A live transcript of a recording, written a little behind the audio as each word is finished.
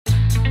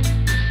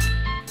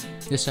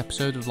This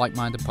episode of Like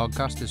Minded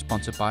Podcast is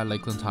sponsored by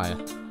Lakeland Hire.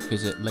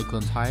 Visit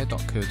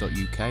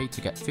lakelandhire.co.uk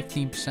to get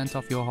 15%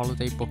 off your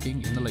holiday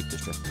booking in the Lake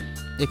District.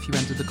 If you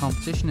entered the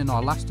competition in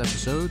our last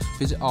episode,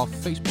 visit our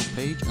Facebook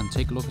page and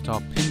take a look at our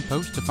pin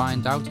post to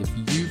find out if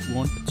you've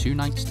won a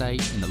 2-night stay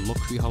in a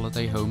luxury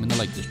holiday home in the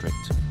Lake District.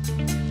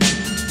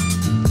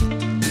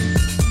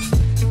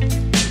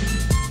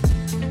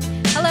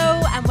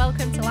 Hello and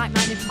welcome to Like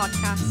Minded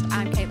Podcast.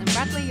 I'm Caitlin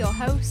Bradley, your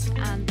host,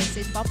 and this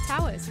is Bob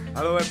Towers.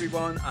 Hello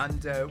everyone,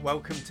 and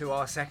welcome to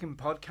our second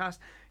podcast.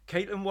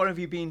 Caitlin, what have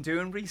you been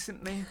doing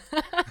recently?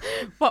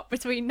 What,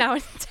 between now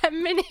and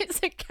 10 minutes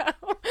ago?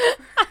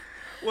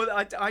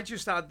 Well, I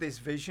just had this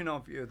vision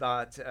of you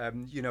that,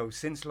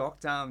 since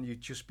lockdown,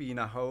 you've just been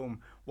at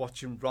home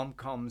watching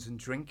rom-coms and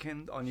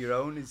drinking on your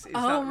own. Is that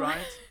right?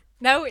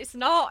 No, it's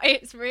not.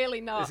 It's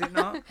really not. Is it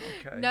not?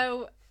 Okay.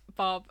 No,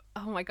 Bob.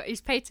 Oh my God,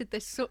 he's painted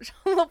this such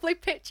a lovely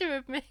picture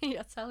of me,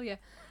 I tell you.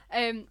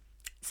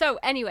 So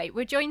anyway,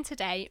 we're joined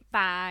today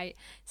by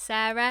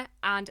Sarah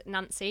and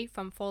Nancy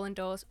from Fallen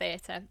Doors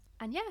Theatre.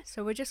 And yeah,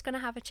 so we're just going to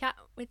have a chat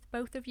with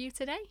both of you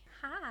today.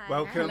 Hi.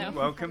 Welcome.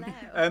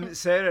 Hello.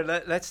 Sarah,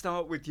 let's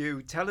start with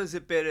you. Tell us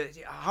a bit,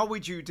 how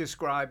would you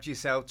describe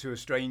yourself to a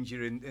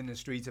stranger in the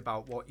street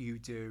about what you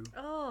do?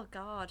 Oh,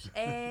 God.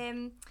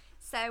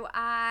 So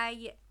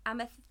I am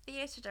a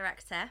theatre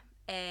director,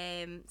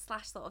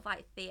 slash sort of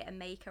like theatre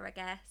maker, I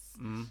guess.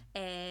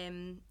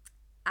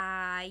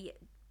 I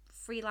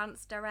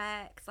freelance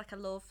direct, like I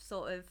love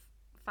sort of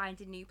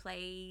finding new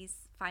plays,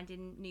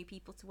 finding new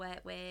people to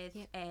work with,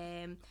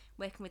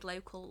 working with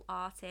local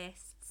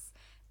artists.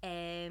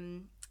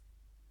 I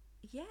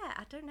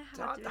don't know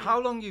how I do it. How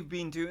long you've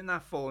been doing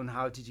that for, and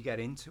how did you get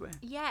into it?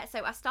 Yeah,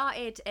 so I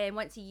started,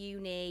 went to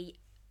uni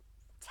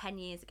 10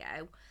 years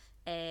ago.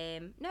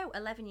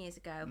 11 years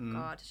ago.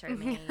 God, showing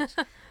my age.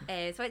 So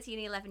I went to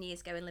uni 11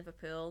 years ago in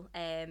Liverpool,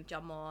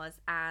 John Moores,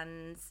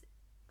 and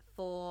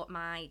for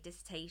my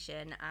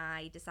dissertation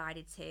I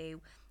decided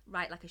to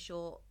write like a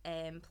short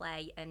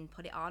play and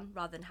put it on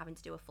rather than having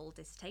to do a full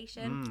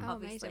dissertation.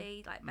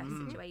 Obviously, like best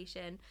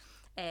situation.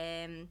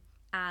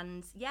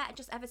 And yeah,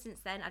 just ever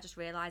since then I just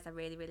realised I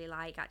really, really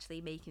like actually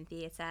making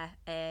theatre.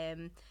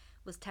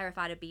 Was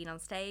terrified of being on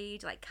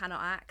stage, like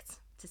cannot act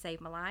to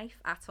save my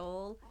life at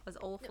all. I was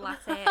awful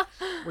at it.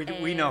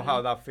 We know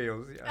how that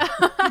feels. Yeah.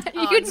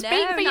 You can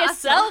speak for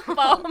yourself,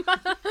 Bob.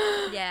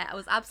 Yeah, I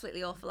was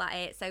absolutely awful at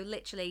it. So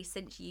literally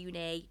since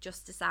uni,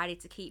 just decided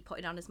to keep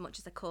putting on as much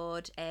as I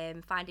could,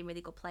 finding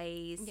really good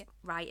plays,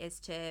 writers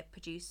to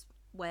produce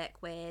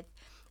work with.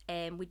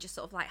 We just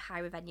sort of like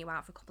hire a venue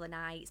out for a couple of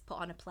nights, put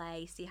on a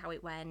play, see how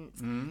it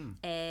went.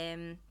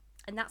 And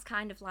that's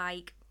kind of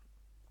like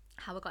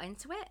how I got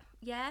into it.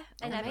 Yeah.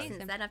 And ever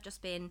since then I've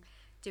just been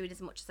doing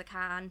as much as I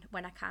can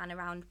when I can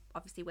around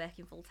obviously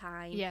working full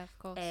time. Yeah, of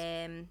course.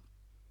 And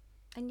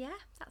yeah,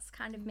 that's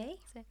kind of me.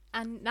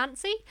 And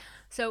Nancy,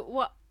 so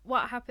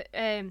what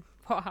happened?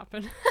 What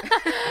happened?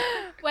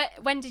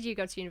 When did you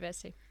go to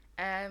university?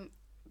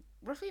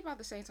 Roughly about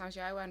the same time as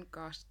you. I went,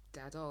 gosh,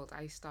 dead old.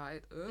 I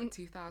started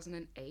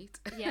 2008.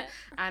 Yeah.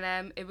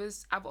 And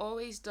I've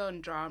always done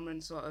drama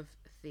and sort of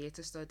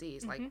theatre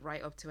studies, like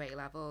right up to A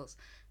levels.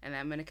 And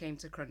then when it came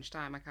to crunch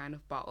time, I kind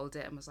of bottled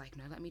it and was like,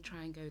 no, let me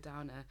try and go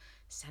down a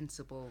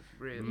sensible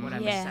route,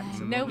 whatever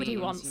sensible nobody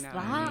means, wants you know that.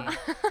 what I mean?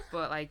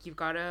 But like, you've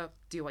got to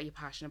do what you're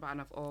passionate about,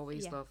 and I've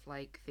always loved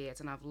like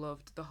theatre, and I've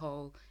loved the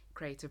whole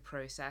creative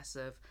process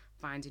of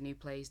finding new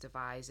plays,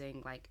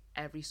 devising like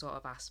every sort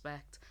of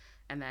aspect.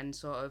 And then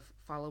sort of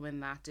following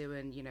that,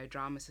 doing,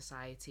 Drama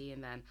Society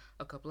and then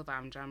a couple of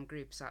AmJam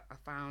groups. I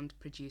found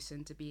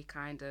producing to be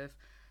kind of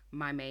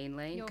my main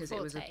lane, because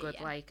it was a good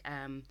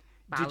balance.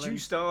 Did you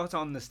start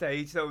on the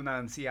stage though,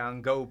 Nancy,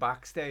 and go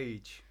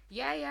backstage?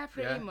 Yeah,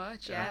 pretty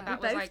much. Yeah, that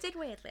we was both like, did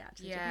weirdly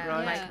actually. Yeah,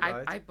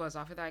 right. I buzz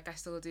off it. Like I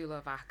still do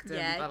love acting.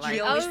 Yeah, but like,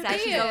 she always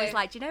says, she's always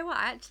like, do you know what?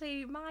 I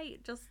actually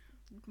might just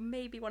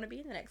maybe want to be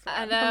in the next one.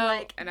 I know. I'm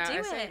like, and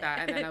I say that,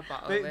 and then I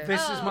bottle it.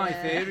 This is my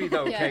theory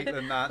though,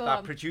 Caitlin, that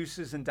on.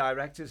 producers and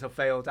directors are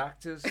failed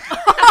actors. Do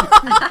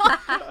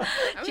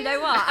you know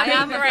what? I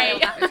am a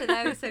failed actor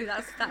though, so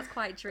that's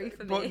quite true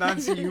for me. But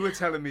Nancy, you were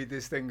telling me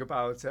this thing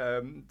about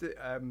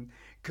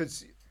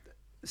because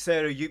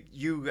Sarah, you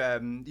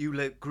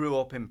grew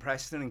up in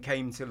Preston and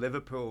came to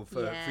Liverpool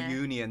for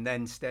uni and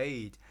then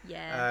stayed.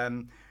 Yeah.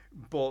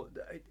 But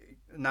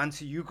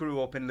Nancy, you grew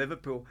up in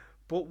Liverpool,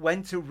 but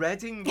went to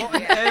Reading. What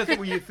on earth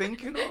were you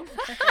thinking of?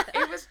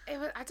 It was.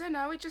 I don't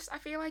know. I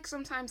feel like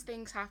sometimes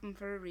things happen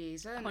for a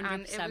reason, 100%.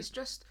 and it was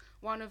just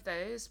one of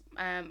those.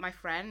 My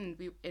friend,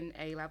 in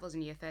A levels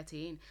in year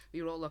 13,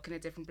 we were all looking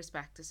at different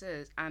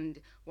prospectuses, and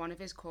one of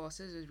his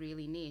courses was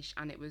really niche,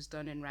 and it was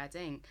done in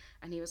Reading.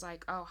 And he was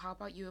like, "Oh, how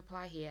about you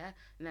apply here?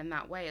 And then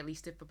that way, at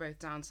least if we're both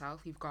down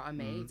south, you've got a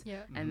mate."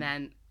 Yeah. And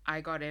then I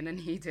got in and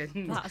he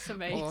didn't. That's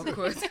amazing.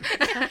 Awkward.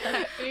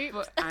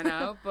 But I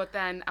know. But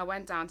then I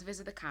went down to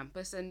visit the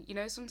campus, and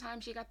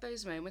sometimes you get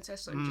those moments where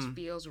something just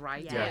feels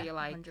right. Where you're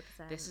like,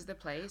 100%. this is the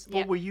place.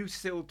 But were you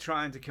still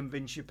trying to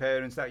convince your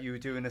parents that you were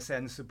doing a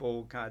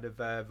sensible kind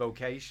of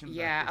vocation?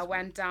 Yeah, I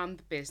went down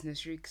the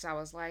business route because I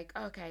was like,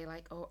 okay,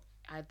 like,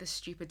 I had this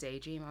stupid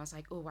daydream. I was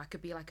like, oh, I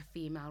could be like a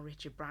female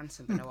Richard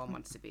Branson, but no one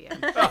wants to be him.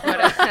 But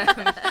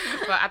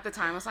at the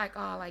time, I was like,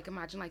 oh, like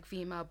imagine like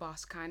female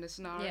boss kind of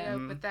scenario. Yeah.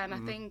 But then I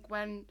think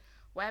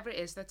whatever it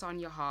is that's on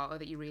your heart or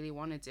that you really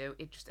want to do,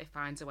 it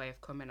finds a way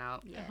of coming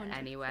out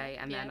anyway.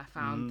 And then I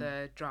found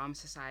the drama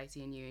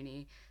society in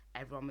uni.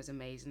 Everyone was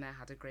amazing there.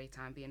 Had a great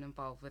time being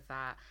involved with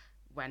that.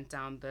 Went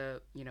down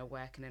the,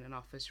 working in an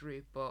office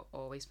route, but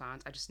always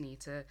found I just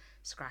need to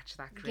scratch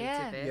that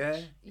creative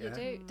itch. You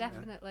do,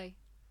 definitely.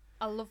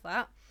 I love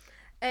that.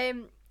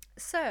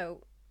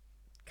 So,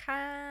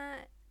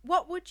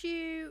 what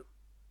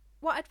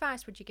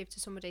advice would you give to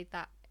somebody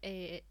that,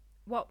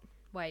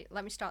 wait,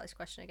 let me start this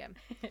question again.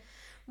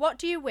 What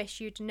do you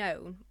wish you'd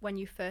known when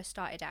you first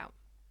started out?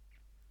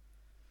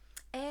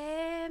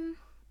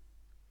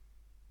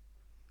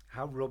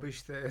 How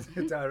rubbish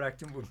the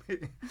directing would be.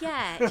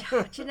 Yeah,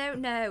 do you know?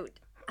 No,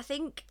 I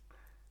think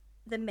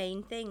the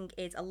main thing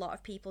is a lot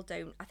of people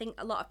don't. I think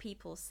a lot of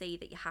people see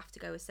that you have to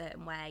go a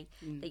certain way,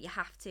 that you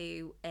have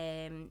to,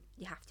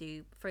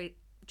 for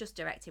just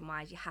directing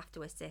wise, you have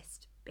to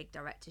assist big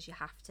directors, you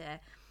have to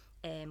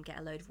get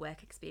a load of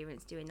work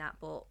experience doing that.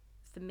 But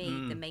for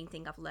me, the main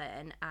thing I've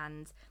learned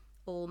and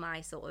all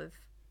my sort of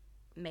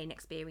main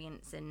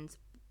experience and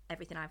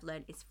everything I've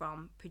learned is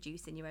from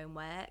producing your own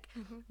work,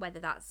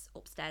 whether that's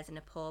upstairs in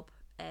a pub,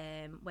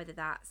 whether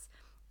that's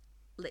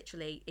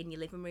literally in your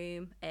living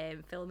room,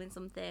 filming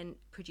something,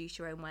 produce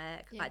your own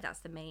work. Like that's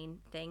the main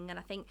thing. And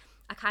I think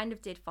I kind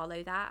of did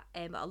follow that,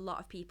 but a lot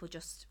of people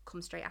just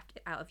come straight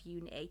out of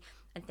uni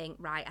and think,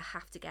 right, I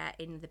have to get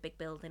in the big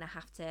building, I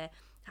have to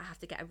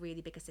get a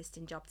really big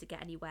assistant job to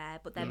get anywhere.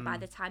 But then by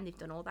the time they've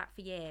done all that for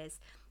years,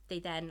 they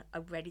then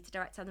are ready to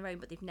direct on their own,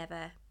 but they've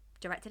never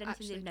directed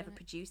anything, they've never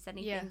produced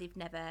anything, they've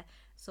never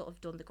sort of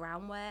done the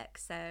groundwork.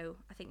 So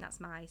I think that's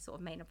my sort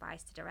of main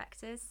advice to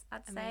directors,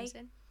 I'd say.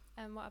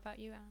 And what about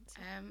you,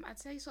 Ant? I'd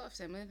say sort of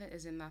similar,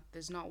 as in that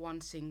there's not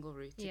one single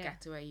route to get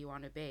to where you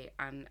want to be,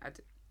 and I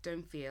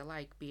don't feel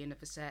like being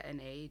of a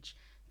certain age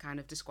kind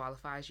of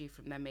disqualifies you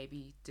from then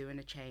maybe doing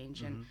a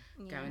change and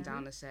going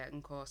down a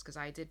certain course, because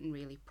I didn't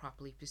really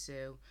properly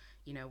pursue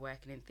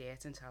working in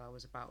theatre until I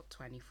was about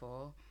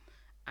 24.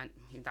 And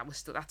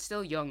that's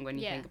still young when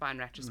you think about it in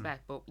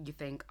retrospect, but you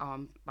think,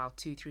 I'm about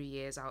 2-3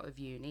 years out of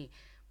uni.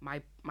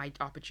 My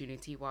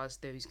opportunity was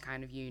those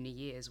kind of uni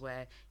years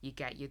where you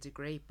get your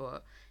degree,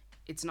 but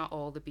it's not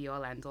all the be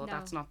all end all. No.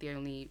 That's not the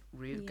only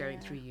route going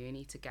through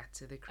uni to get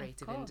to the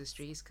creative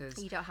industries,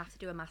 because you don't have to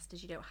do a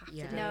master's, you don't have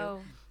to do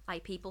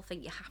like people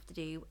think you have to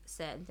do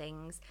certain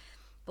things,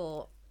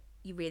 but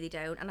you really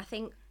don't. And I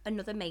think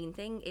another main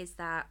thing is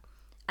that,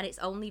 and it's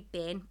only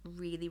been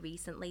really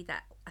recently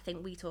that I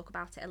think we talk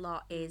about it a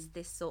lot, is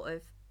this sort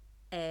of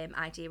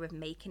idea of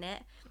making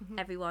it.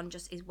 Everyone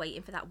just is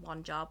waiting for that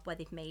one job where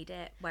they've made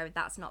it, where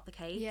that's not the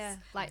case.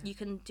 Like you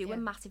can do a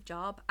massive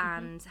job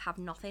and have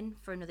nothing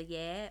for another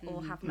year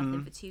or have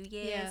nothing for 2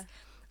 years.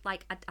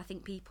 Like I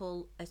think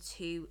people are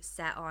too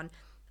set on,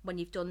 when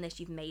you've done this,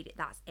 you've made it,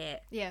 that's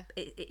it.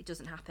 It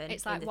doesn't happen.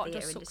 It's like, in the what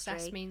does theatre success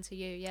industry mean to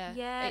you?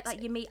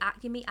 Like you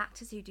meet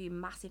actors who do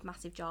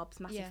massive jobs,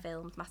 massive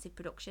films, massive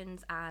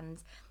productions,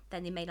 and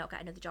then they may not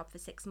get another job for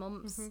 6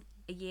 months,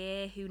 a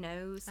year, who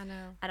knows. I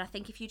know. And I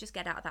think if you just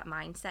get out of that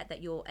mindset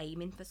that you're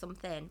aiming for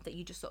something, that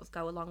you just sort of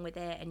go along with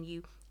it and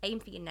you aim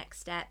for your next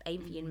step,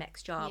 aim for your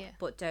next job,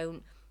 but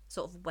don't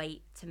sort of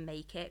wait to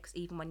make it, because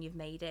even when you've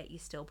made it, you're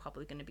still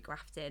probably going to be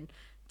grafting,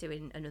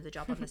 doing another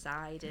job on the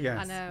side. And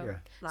I know.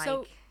 Like,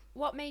 so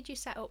what made you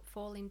set up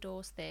Falling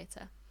Doors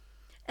Theatre?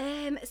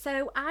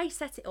 So I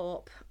set it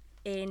up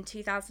in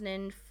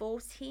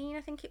 2014,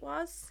 I think it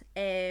was,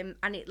 and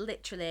it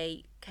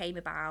literally came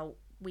about.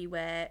 We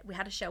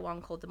had a show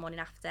on called The Morning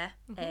After,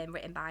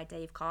 written by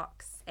Dave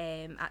Cox,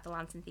 at the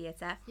Lantern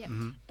Theatre,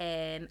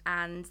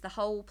 and the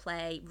whole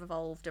play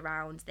revolved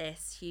around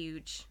this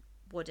huge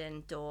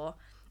wooden door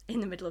in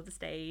the middle of the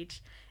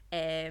stage.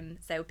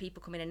 So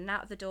people coming in and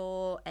out of the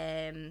door,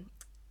 and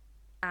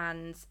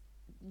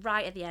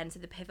right at the end, so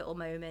the pivotal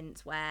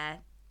moment where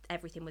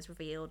everything was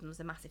revealed and there was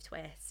a massive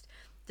twist,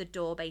 the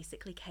door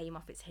basically came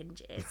off its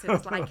hinges. So it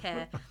was like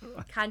a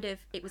kind of,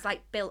 it was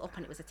like built up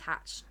and it was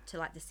attached to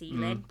like the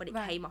ceiling, but it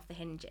came off the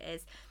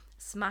hinges,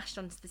 smashed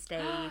onto the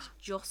stage,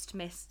 just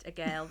missed a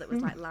girl that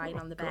was like lying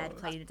on the bed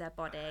playing a dead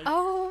body.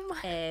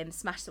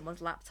 Smashed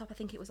someone's laptop. I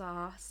think it was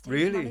our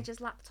stage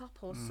manager's laptop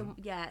or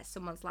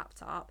someone's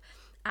laptop.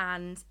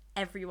 And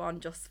everyone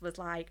just was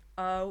like,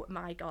 oh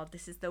my God,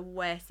 this is the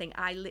worst thing.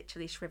 I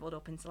literally shriveled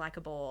up into like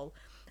a ball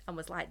and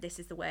was like, this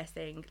is the worst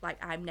thing. Like,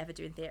 I'm never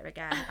doing theatre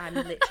again. I'm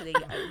literally,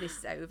 this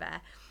is over.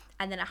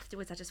 And then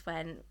afterwards I just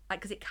went, like,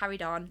 because it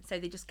carried on. So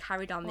they just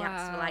carried on. The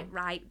actors were like,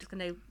 right, just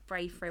going to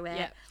brave through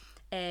it.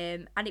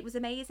 And it was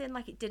amazing.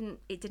 Like, it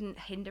didn't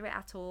hinder it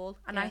at all.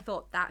 And I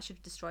thought that should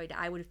have destroyed it.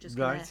 I would have just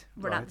run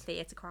out the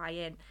theatre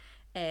crying.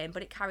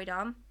 But it carried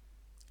on.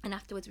 And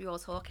afterwards we were all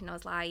talking. I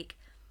was like,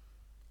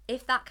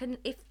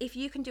 if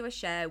you can do a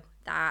show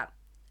that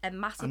a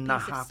massive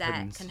piece of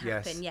set can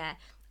happen,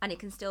 and it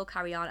can still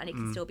carry on and it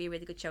can still be a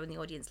really good show and the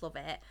audience love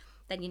it,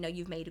 then you know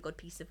you've made a good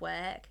piece of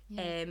work.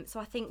 So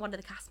I think one of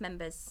the cast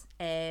members,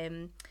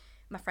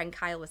 my friend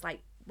Kyle, was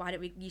like, why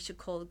don't you should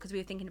call, because we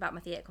were thinking about my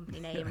theatre company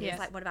name, and he was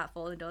like, what about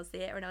Fallen Doors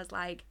Theatre? And I was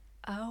like,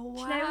 Oh, wow.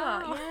 do you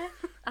know what? Yeah.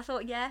 I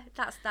thought,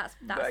 that's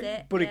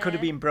it. But it could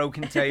have been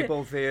Broken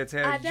Table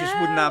Theatre. I You just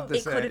wouldn't have the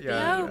It could have been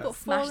No, but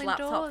Smash Falling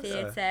Laptop Doors.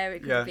 Theatre. It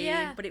could Yeah. have been,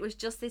 Yeah. but it was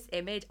just this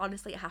image.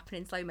 Honestly, it happened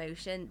in slow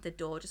motion. The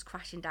door just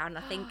crashing down.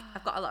 I think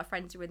I've got a lot of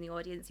friends who were in the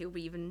audience who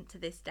even to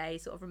this day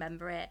sort of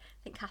remember it.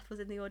 I think Kath was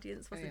in the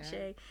audience, wasn't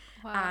she?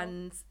 Wow.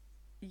 And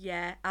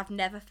yeah, I've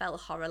never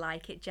felt horror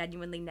like it.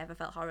 Genuinely, never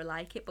felt horror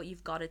like it. But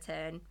you've got to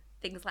turn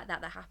things like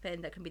that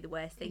happen that can be the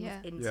worst things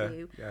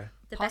into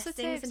the best things,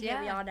 Positives, and here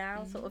we are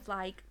now, sort of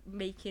like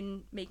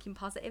making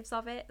positives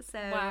of it. So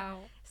Wow.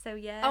 So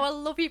yeah. Oh, I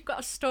love you've got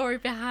a story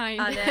behind.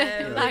 I know.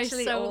 That is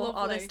Literally, so lovely.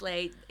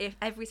 honestly, if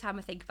every time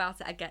I think about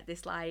it, I get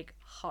this like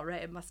horror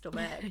in my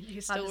stomach. You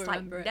I'm still just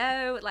remember like, it.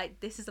 no, like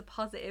this is a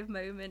positive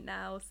moment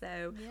now.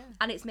 So, Yeah.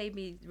 and it's made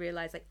me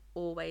realise like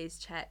always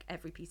check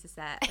every piece of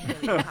set a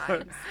million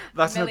times.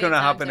 That's not Million going to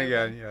times happen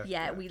over. again.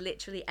 Yeah, we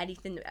literally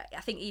anything. I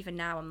think even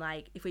now I'm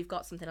like, if we've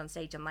got something on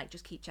stage, I'm like,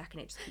 just keep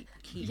checking it, just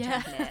keep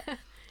Yeah. checking it.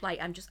 Like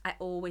I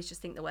always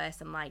just think the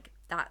worst. I'm like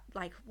that.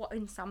 Like what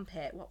in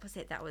Sandpit? What was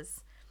it that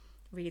was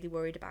really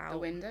worried about? The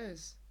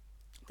windows.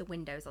 The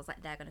windows. I was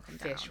like, they're gonna come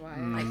Fish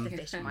down. wire. Like the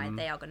fish wire,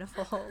 they are gonna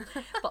fall.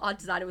 But our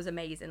designer was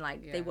amazing.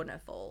 Like they Yeah. wouldn't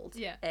have fallen.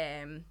 Yeah.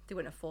 They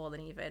wouldn't have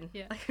fallen even.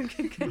 Yeah.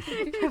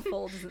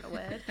 Fall isn't a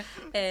word.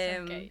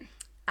 Okay.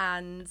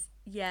 And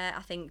yeah,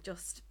 I think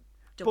just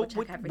double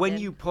check everything. when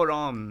you put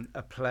on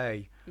a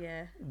play,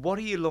 yeah. what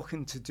are you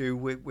looking to do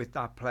with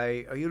that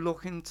play? Are you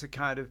looking to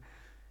kind of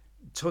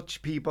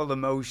touch people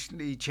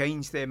emotionally,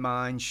 change their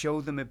minds,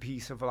 show them a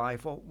piece of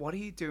life? Or what are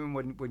you doing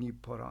when you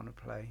put on a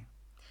play?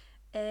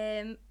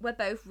 We're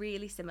both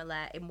really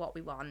similar in what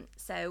we want.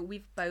 So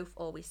we've both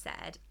always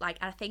said, like,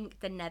 I think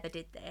the Nether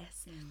did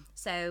this.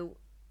 So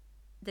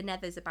the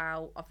Nether's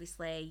about,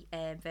 obviously,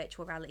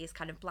 virtual reality is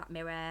kind of Black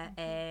Mirror.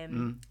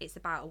 It's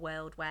about a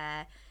world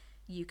where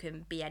you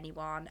can be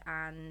anyone,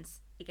 and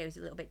it goes a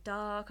little bit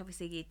dark.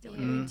 Obviously, you don't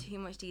go into too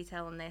much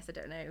detail on this. I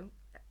don't know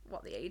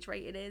what the age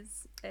rating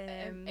is.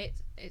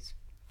 It's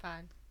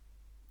fine.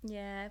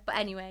 Yeah, but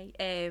anyway,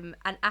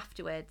 and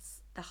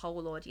afterwards, the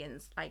whole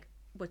audience, like,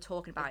 we're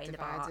talking about it in the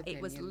bar. divides It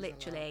was opinions a lot.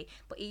 literally,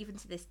 but even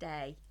to this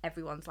day,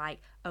 everyone's like,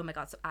 "Oh my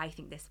god!" So I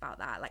think this about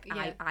that. Like,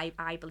 Yeah.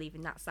 I believe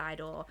in that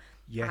side, or I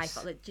Yes.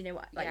 thought, like, do you know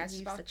what? Like, Yeah, it's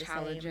you about said the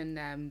same.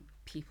 challenging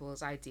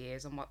people's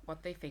ideas and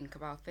what they think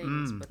about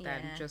things, but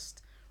then Yeah.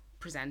 just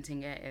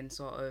presenting it in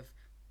sort of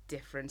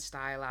different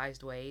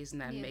stylized ways, and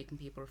then Yeah. making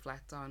people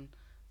reflect on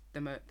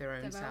their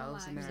own own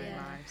selves and their lives, own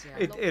yeah.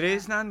 lives. Yeah. It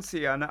is,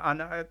 Nancy, and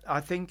I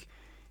think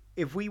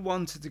if we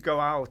wanted to go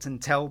out and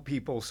tell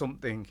people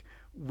something,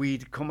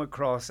 we'd come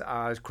across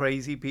as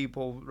crazy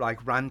people, like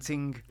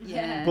ranting.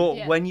 Yeah. But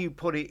Yeah. when you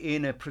put it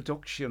in a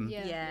production,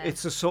 Yeah. Yeah.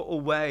 it's a subtle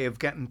way of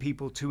getting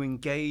people to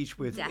engage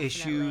with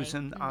issues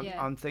Definitely.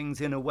 Yeah. and things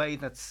in a way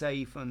that's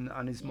safe and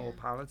is more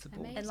Yeah. palatable.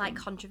 Amazing. And like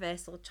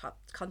controversial,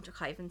 can't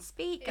even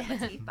speak. Get my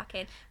teeth back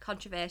in.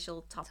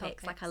 Controversial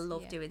topics. Like I Topics,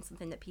 love yeah. doing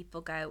something that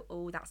people go,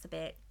 "Oh, that's a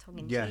bit tongue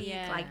in Yeah. cheek."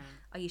 Yeah. Like,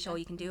 are you sure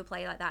you can do a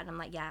play like that? And I'm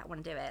like, yeah, I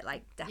want to do it.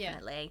 Like,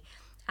 definitely.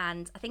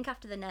 And I think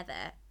after the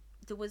Nether,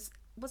 there was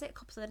it a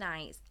couple of the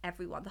nights,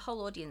 everyone, the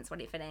whole audience,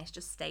 when it finished,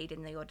 just stayed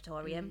in the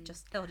auditorium,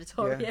 just the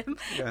auditorium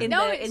Yeah. in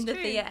No, the it's true.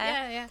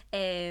 theatre.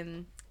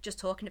 Yeah. Just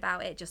talking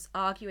about it, just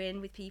arguing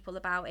with people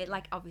about it,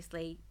 like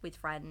obviously with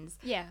friends.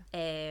 Yeah.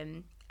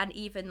 And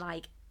even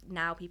like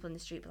now people in the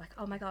street are like,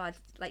 oh my god,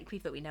 like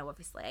people that we know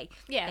obviously.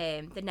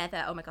 Yeah. The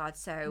Nether, oh my god.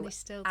 So And they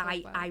still talk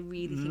about I it.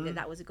 really think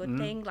that was a good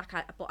thing. Like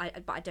but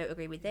I don't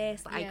agree with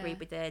this. Like, I Yeah. agreed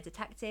with the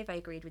detective. I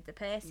agreed with the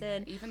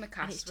person. Even the it's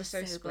cast was just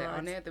so so split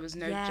on good. it. There was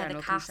no Yeah, the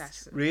general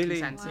cast. Really?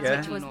 consensus Wow. Yeah.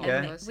 Which was between all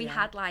Yeah. of us. we yeah.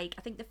 had like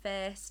I think the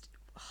first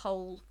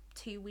whole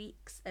 2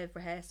 weeks of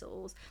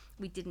rehearsals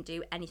we didn't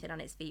do anything on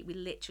its feet. We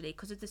literally,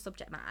 because of the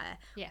subject matter,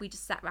 Yeah. we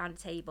just sat around a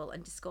table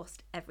and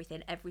discussed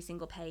everything, every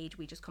single page.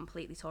 We just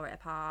completely tore it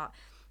apart.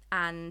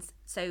 And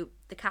so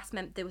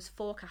the there was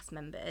 4 cast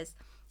members,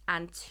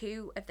 and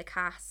 2 of the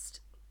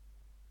cast,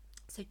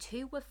 so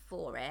 2 were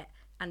for it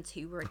and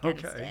 2 were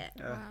against Okay. it.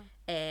 Yeah. Wow.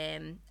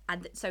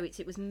 And so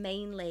it was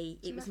mainly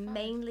of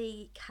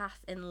 5. Kath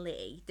and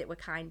Lee that were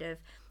kind of,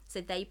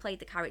 so they played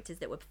the characters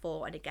that were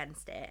for and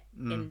against it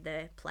in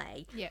the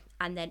play. Yeah.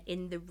 And then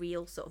in the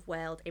real sort of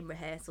world in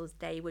rehearsals,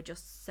 they were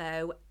just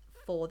so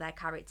for their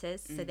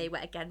characters, so they were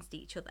against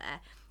each other.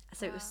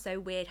 So it was so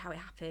weird how it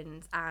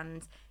happened,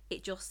 and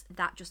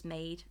that just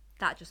made It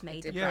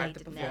the did play, drive the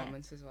didn't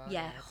performance it? as well.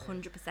 Yeah, it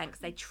did. 100%, because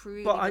they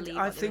truly But believe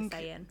I what think, they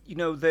were saying. you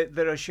know,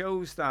 there are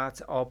shows that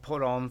are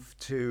put on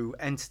to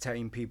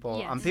entertain people,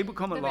 Yes. and people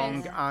come There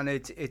along, is. and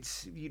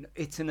it's you know,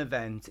 it's an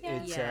event.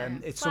 Yeah. It's Yeah.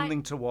 it's It's something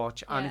like- to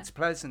watch, and yeah. it's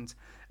pleasant.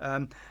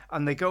 And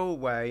they go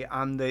away,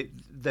 and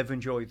they've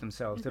enjoyed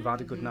themselves. They've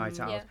had a good night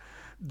out. Yeah.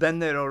 Then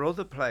there are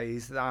other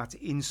plays that,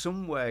 in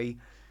some way,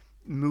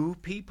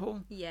 move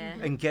people, Yeah.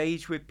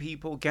 engage with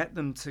people, get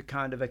them to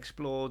kind of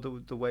explore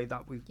the way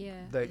that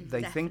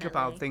they think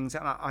about Definitely. things.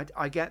 And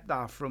I get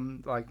that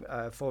from like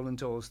Fallen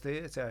Doors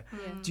Theatre.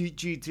 Do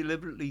you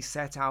deliberately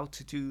set out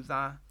to do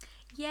that?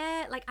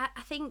 Yeah, like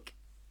I think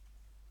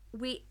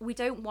we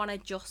don't want to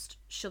just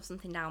shove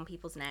something down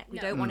people's neck. We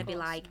No, don't want to of be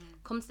course, like,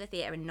 come to the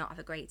theatre and not have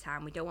a great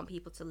time. We don't want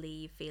people to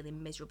leave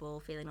feeling miserable,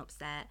 feeling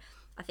upset.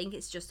 I think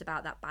it's just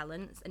about that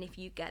balance. And if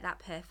you get that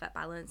perfect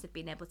balance of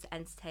being able to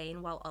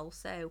entertain while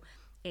also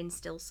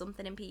instill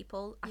something in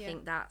people, I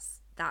think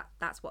that's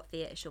what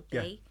theatre should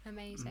be.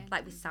 Amazing.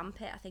 Like with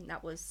Sandpit, I think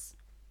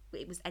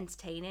it was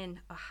entertaining,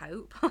 I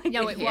hope.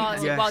 No, it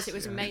was. Yes, It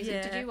was yeah. amazing.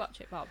 Yeah. Did you watch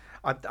it, Bob?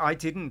 I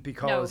didn't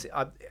because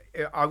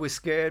I was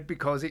scared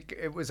because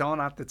it was on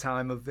at the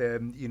time of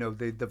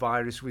the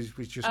virus was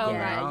just Oh, going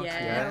right, out.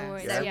 No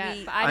worries, So yeah.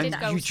 we- But I did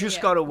And go you see just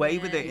it. got away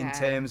with it in Yeah.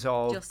 terms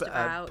of Just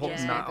about, putting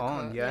yeah. that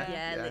on. Yeah,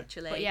 Yeah.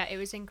 literally. But yeah, it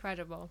was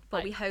incredible.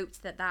 But we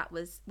hoped that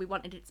we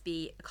wanted it to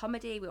be a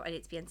comedy, we wanted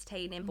it to be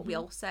entertaining, but we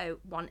also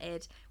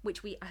wanted,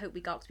 which I hope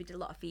we got, because we did a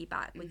lot of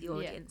feedback with the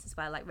audience as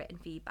well, like written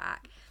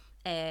feedback.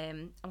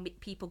 And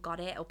people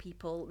got it, or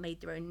people made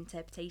their own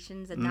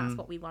interpretations, and that's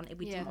what we wanted.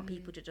 We didn't want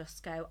people to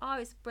just go, oh,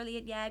 it's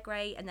brilliant, yeah,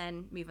 great, and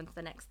then move on to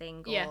the next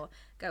thing, or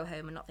go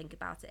home and not think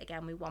about it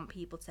again. We want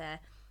people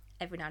to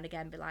every now and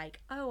again be like,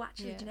 oh,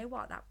 actually, do you know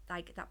what,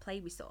 that play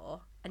we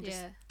saw, and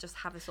just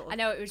have a sort of I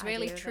know it was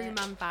really idea of True it.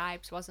 Man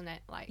vibes, wasn't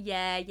it? Like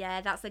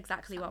Yeah, that's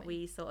exactly what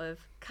we sort of,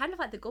 kind of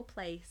like The Good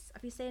Place.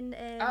 Have you seen?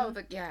 I love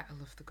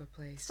The Good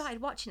Place.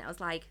 Started watching it, I was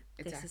like,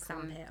 this It's is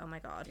excellent. Sandpit. Oh my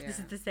god, Yeah. this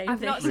is the same I've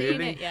thing. not seen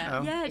Really? it yet.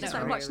 Oh. Yeah, It's just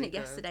like really watching it good.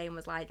 yesterday and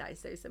was like, that is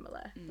so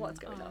similar. What's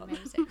going on?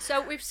 Amazing.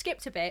 So we've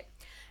skipped a bit,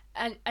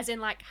 and as in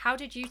like, how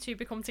did you two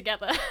become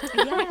together?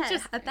 Yeah,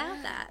 Just-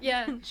 about that.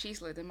 yeah. She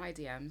slid in my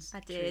DMs. I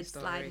True did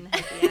story. slide in her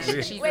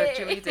DMs. She Wait.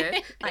 literally did.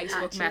 Like,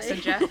 Facebook actually.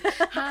 Messenger.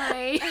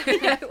 Hi.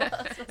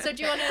 So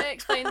do you want to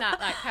explain that?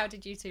 Like, how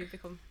did you two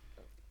become?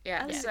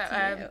 Yeah, Oh,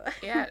 so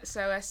cute.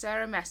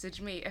 Sarah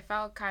messaged me. It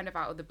felt kind of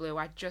out of the blue.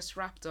 I just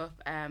wrapped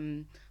up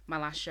my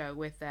last show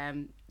with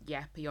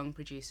Young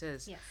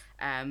Producers. Yes.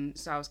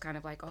 So I was kind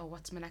of like, oh,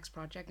 what's my next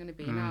project going to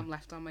be? Now I'm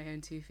left on my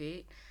own 2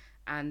 feet.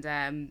 And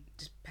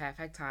just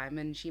perfect time.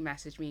 And she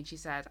messaged me and she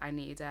said, I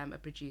need a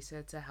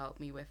producer to help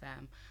me with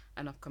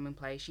an upcoming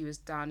play. She was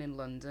down in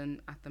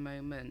London at the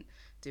moment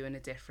doing a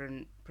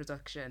different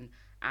production,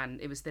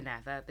 and it was The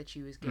Nether that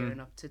she was gearing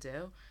up to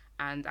do.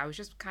 And I was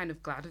just kind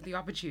of glad of the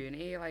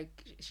opportunity.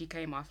 Like, she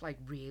came off like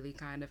really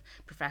kind of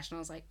professional.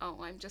 I was like, oh,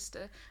 I'm just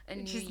a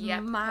new She's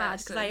yep mad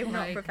because person. I am not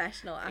Like,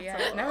 professional at yeah,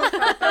 all. no, it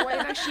felt that way.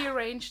 No, she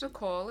arranged a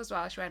call as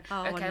well. She went,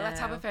 Oh, okay, let's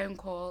have no. a phone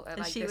call at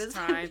And like she this was-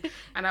 time.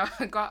 And I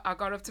got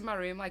up to my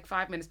room like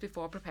 5 minutes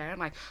before preparing.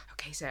 Like,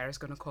 okay, Sarah's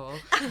gonna call.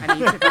 I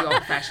need to be all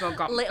professional.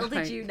 Got Little did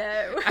like- you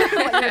know what you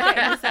were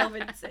getting yourself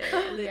into.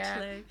 Literally.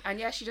 Yeah. And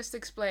yeah, she just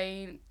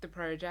explained the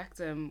project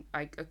and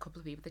like a couple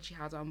of people that she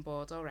had on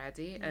board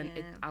already, and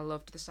Yeah. I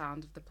loved the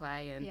sound of the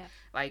play, and Yeah.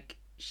 like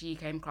she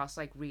came across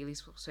like really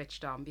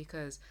switched on,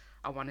 because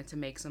I wanted to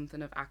make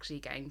something of actually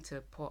getting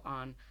to put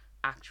on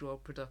actual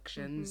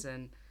productions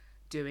and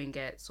doing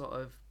it sort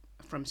of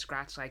from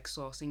scratch, like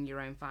sourcing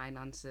your own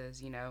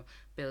finances,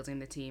 building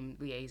the team,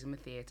 liaising with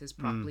theatres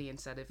properly,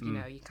 instead of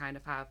you kind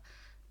of have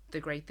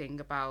the great thing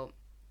about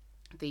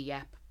the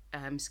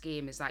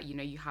scheme is that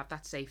you have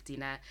that safety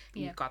net,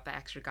 and you've got that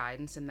extra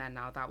guidance, and then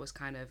now that was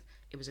kind of,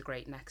 it was a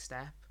great next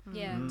step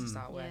Yeah. to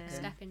start working. Yeah.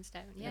 Stepping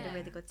stone. We Yeah. had a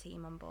really good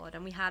team on board,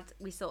 and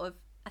we sort of,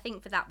 I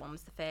think for that one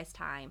was the first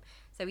time,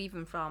 so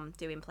even from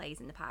doing plays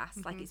in the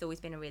past, like it's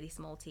always been a really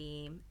small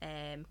team,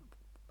 a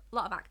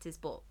lot of actors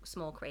but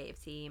small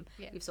creative team.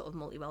 We've sort of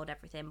multi-rolled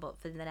everything,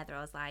 but for The Nether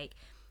I was like,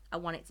 I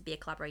want it to be a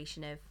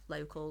collaboration of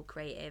local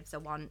creatives. I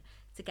want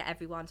to get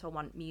everyone, so I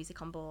want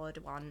music on board.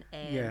 I want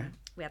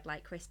we had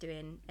like Chris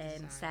doing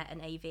set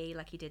and AV,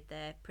 like he did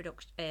the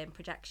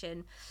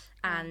projection,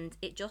 and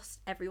it just,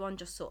 everyone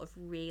just sort of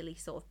really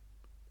sort of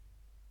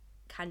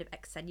kind of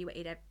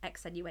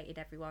accentuated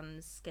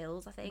everyone's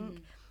skills, I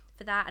think,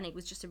 for that. And it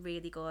was just a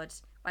really good,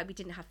 like, we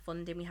didn't have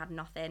funding, we had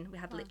nothing, we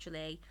had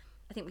literally,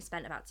 I think we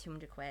spent about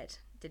 200 quid,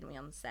 didn't we,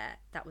 on the set?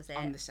 That was it.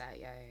 On the set,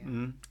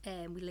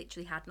 yeah. We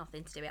literally had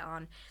nothing to do it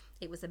on.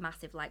 It was a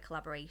massive like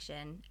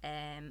collaboration,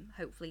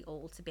 hopefully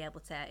all to be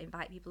able to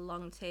invite people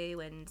along to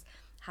and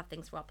have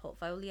things for our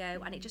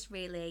portfolio, and it just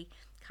really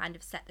kind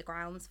of set the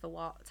grounds for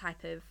what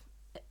type of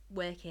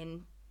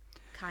working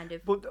kind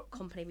of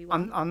company we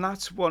want. And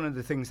that's one of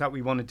the things that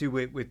we want to do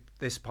with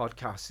this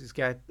podcast, is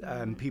get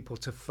people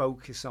to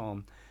focus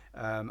on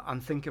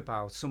and think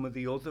about some of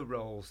the other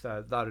roles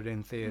that are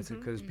in theatre,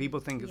 because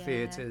people think of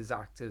theatre as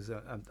actors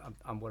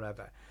and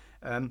whatever.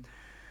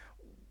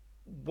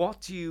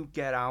 What do you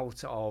get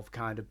out of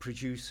kind of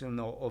producing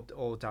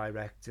or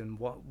directing?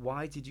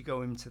 Why did you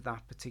go into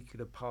that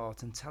particular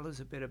part? And tell us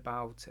a bit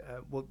about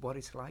what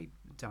it's like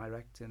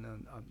directing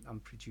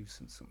and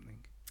producing something.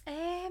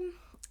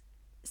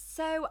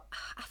 So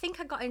I think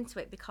I got into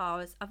it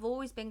because I've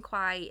always been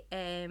quite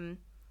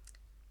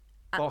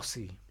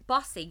Bossy.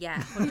 Bossy, yeah,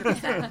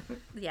 100%.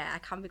 Yeah, I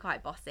can be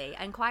quite bossy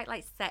and quite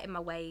like set in my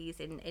ways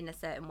in a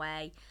certain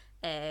way.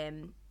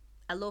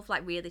 I love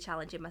like really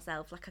challenging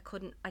myself. Like I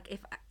couldn't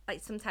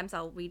like sometimes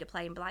I'll read a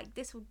play and be like,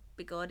 this would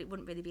be good. It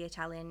wouldn't really be a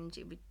challenge.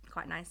 It'd be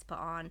quite nice to put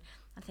on.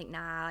 I think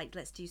like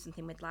let's do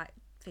something with like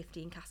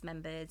 15 cast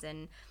members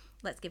and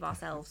let's give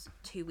ourselves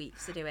 2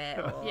 weeks to do it.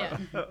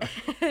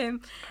 Or,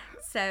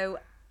 so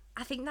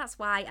I think that's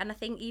why. And I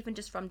think even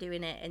just from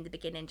doing it in the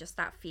beginning, just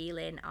that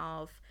feeling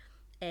of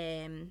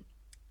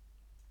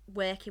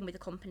working with a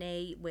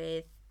company,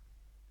 with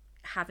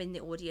having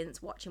the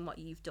audience watching what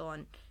you've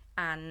done,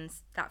 and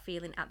that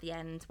feeling at the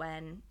end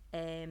when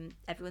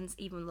everyone's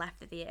even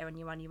left the theatre and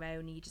you're on your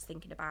own and you're just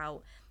thinking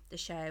about the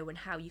show and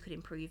how you could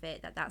improve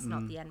it, that's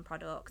not the end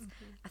product.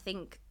 I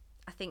think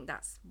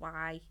that's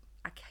why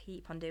I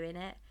keep on doing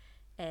it,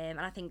 and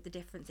I think the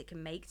difference it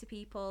can make to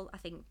people. I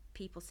think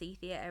people see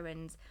theatre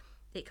and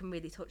it can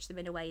really touch them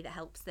in a way that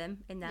helps them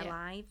in their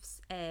lives,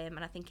 and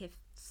I think if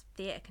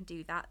theatre can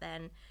do that,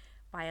 then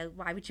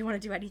why would you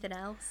want to do anything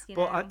else, you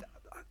know?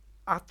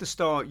 At the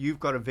start, you've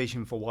got a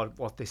vision for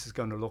what this is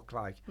going to look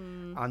like.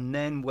 And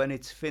then when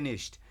it's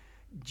finished,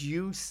 do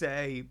you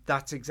say,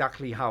 that's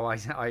exactly how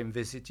I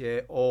envisage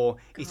it, or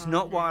it's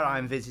not what I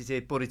envisage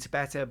it, but it's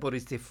better, but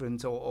it's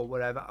different, or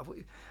whatever?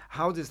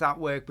 How does that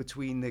work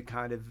between the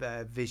kind of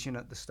vision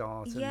at the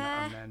start and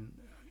then...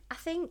 I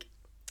think...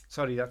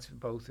 Sorry, that's for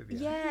both of you.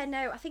 Yeah,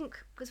 no, I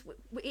think, because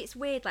it's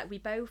weird, like we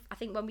both, I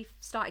think when we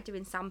started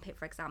doing Sandpit,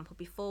 for example,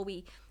 before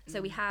we,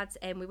 so we had,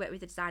 we worked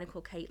with a designer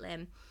called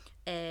Caitlin,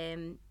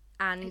 and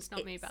it's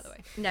not me, by the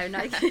way. No, no.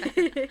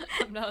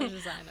 I'm not a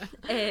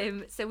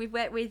designer. So we've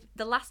worked with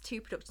the last 2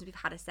 productions, we've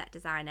had a set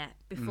designer.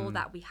 Before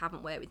that, we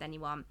haven't worked with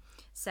anyone.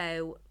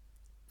 So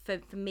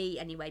for me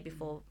anyway,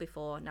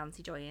 before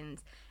Nancy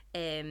joined,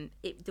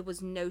 there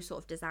was no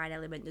sort of design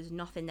element. There's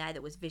nothing there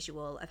that was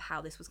visual of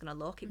how this was going to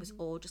look. It was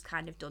all just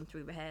kind of done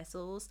through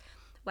rehearsals.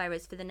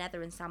 Whereas for the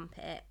Nether and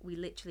Sandpit, we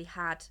literally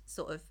had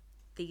sort of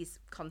these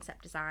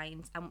concept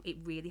designs, and it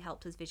really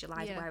helped us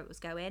visualise where it was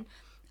going.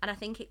 And I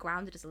think it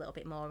grounded us a little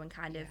bit more, and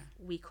kind of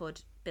we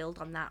could build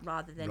on that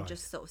rather than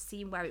just sort of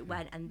seeing where it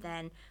went, and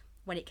then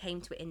when it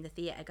came to it in the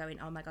theatre going,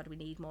 oh my God, we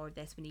need more of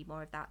this, we need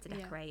more of that to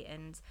decorate.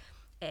 And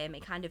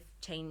it kind of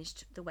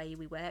changed the way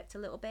we worked a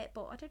little bit.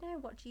 But I don't know,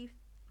 what do you...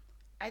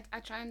 I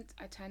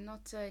tend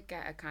not to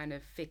get a kind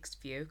of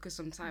fixed view, because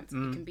sometimes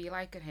it can be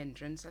like a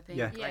hindrance, I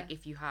think. Like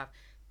if you have,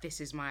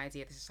 this is my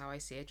idea, this is how I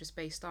see it, just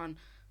based on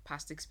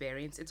past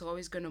experience, it's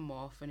always going to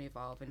morph and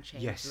evolve and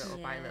change little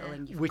by little,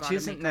 and which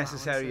isn't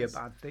necessarily a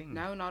bad thing.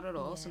 No, not at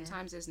all.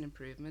 Sometimes there's an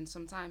improvement,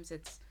 sometimes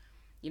it's,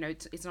 you know,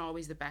 it's not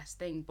always the best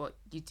thing, but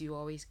you do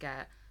always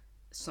get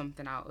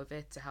something out of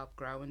it to help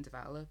grow and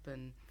develop.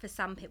 And for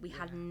Sandpit, we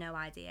had no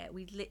idea.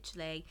 We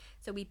literally,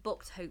 so we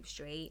booked Hope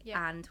Street,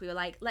 and we were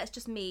like, let's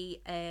just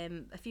meet,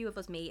 a few of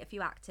us meet, a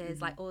few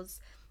actors like us,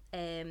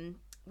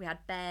 we had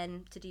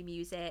Ben to do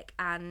music,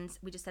 and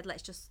we just said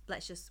let's just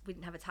we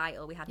didn't have a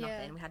title, we had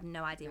nothing, we had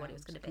no idea what it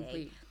was going to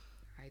be.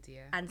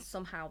 Idea. And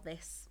somehow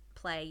this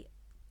play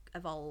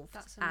evolved.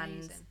 That's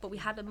amazing. But we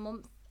had a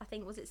month, I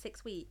think, was it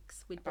 6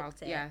 weeks we'd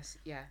booked it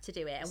to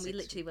do it, and we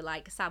literally were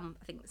like, Sam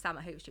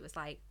at Hope Street was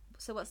like,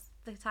 so what's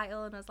the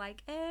title? And I was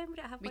like, we don't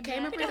have one. We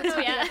came yet. up with a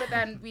title, but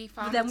then we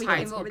found the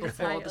title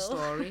before the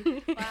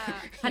story. Wow.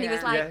 And he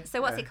was like,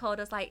 so what's it called?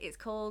 I was like, it's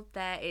called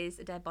There Is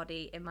a Dead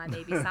Body in My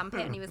Baby's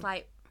Sandpit. And he was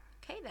like,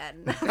 okay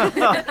then.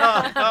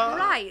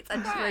 Right.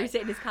 And just wrote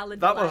it in his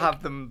calendar. That will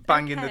have them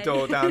banging the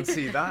door down,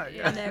 see that.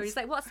 I know. He's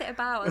like, what's it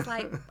about? I was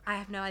like, I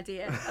have no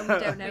idea. And we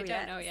don't know We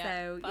yet. don't know yet.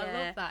 So, But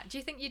I love that. Do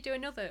you think you'd do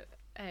another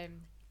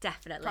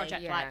definitely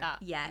project like that?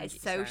 Yeah,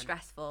 it's so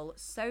stressful.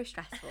 So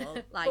stressful.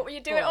 Like, but will you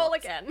do it all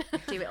again?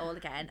 Do it all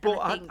again.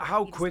 But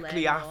how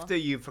quickly after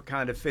you've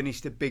kind of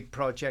finished a big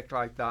project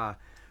like that,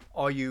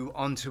 are you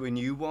onto a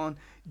new one?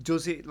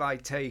 Does it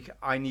like take,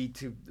 I need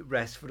to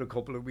rest for a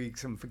couple of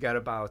weeks and forget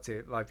about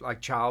it,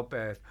 like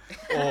childbirth,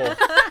 or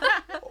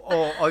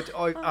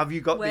have you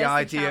got the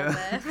idea?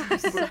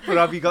 But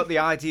have you got the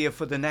idea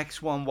for the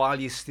next one while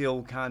you're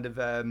still kind of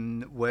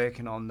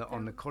working on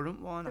the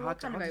current one? How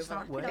does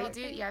that work?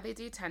 They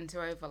do tend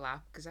to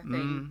overlap, because I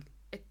think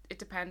it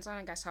depends on,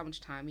 I guess, how much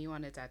time you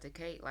want to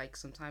dedicate. Like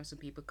sometimes some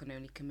people can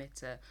only commit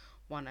to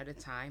one at a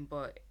time,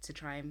 but to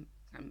try and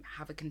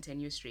have a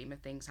continuous stream of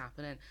things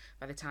happening,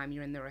 by the time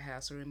you're in the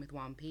rehearsal room with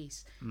one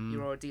piece,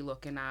 you're already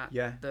looking at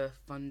the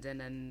funding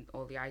and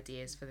all the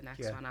ideas for the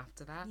next one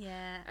after that.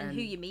 And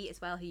who you meet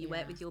as well, who you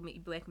work with. You'll be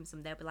working with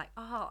some, they'll be like,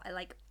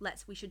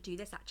 we should do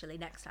this actually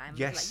next time.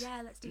 Yes.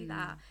 Like, let's do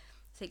that.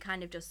 So it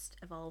kind of just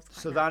evolves quite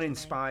so naturally. that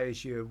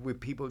inspires you with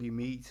people you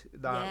meet,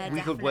 that we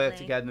definitely. could work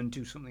together and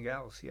do something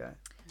else.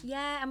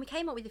 And we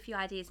came up with a few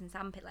ideas in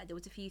Sandpit. Like there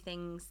was a few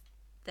things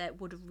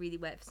that would have really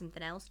worked for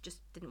something else, just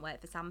didn't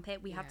work for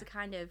Sandpit. We had to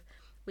kind of,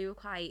 we were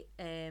quite,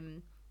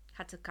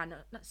 had to kind of,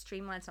 not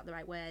streamline, it's not the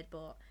right word,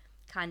 but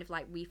kind of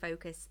like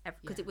refocus,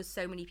 because it was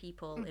so many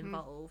people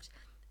involved.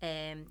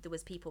 There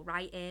was people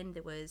writing,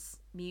 there was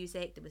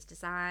music, there was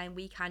design.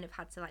 We kind of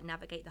had to like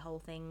navigate the whole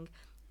thing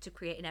to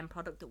create an end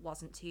product that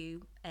wasn't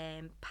too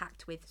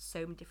packed with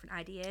so many different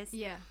ideas.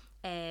 Yeah.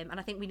 And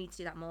I think we need to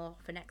do that more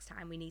for next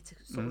time. We need to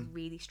sort of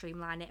really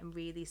streamline it and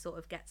really sort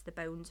of get to the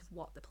bones of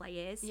what the play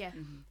is. Yeah.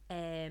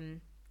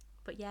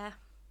 But yeah.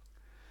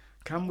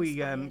 Can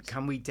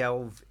we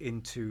delve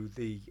into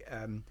the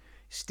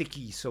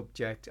sticky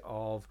subject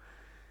of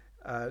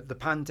the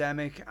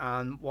pandemic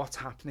and what's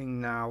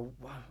happening now?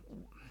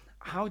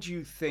 How do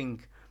you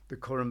think the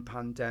current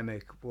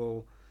pandemic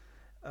will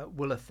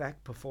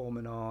affect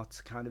performing arts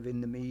kind of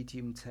in the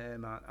medium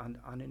term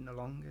and in the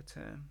longer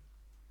term?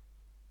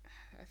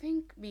 I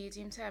think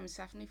medium term is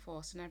definitely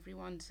forcing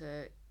everyone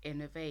to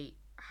innovate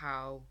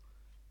how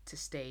to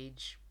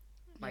stage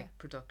like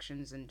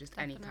productions and just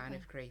any kind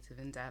of creative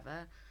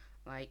endeavor.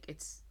 Like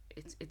it's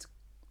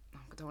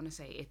I don't want to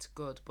say it's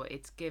good, but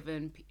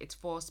it's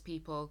forced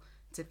people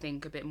to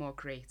think a bit more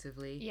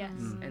creatively. Yes.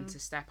 And to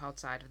step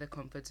outside of their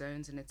comfort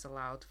zones, and it's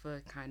allowed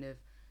for kind of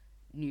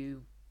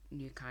new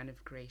kind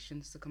of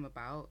creations to come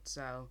about.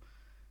 So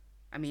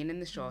I mean, in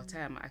the short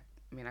term, I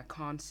mean I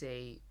can't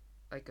see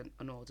like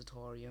an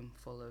auditorium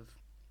full of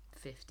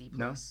 50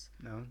 plus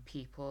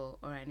people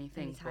or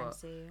anything, Anytime but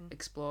soon.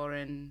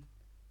 exploring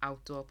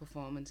outdoor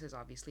performances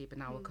obviously, but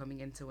now we're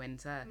coming into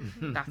winter,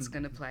 that's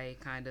going to play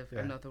kind of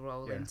another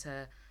role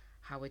into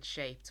how it's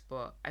shaped.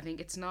 But I think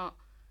it's not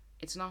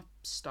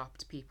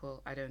stopped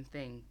people, I don't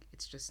think.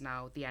 It's just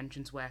now the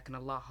engine's working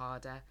a lot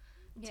harder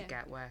to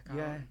get work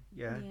on.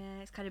 Yeah,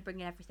 it's kind of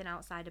bringing everything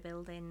outside of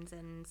buildings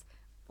and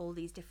all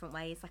these different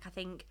ways. Like I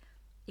think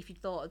if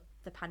you'd thought of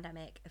the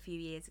pandemic a few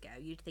years ago,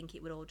 you'd think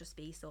it would all just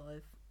be sort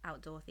of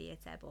outdoor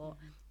theatre, but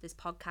there's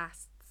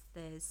podcasts,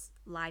 there's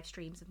live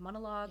streams of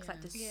monologues,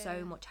 like there's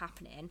so much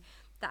happening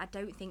that I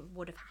don't think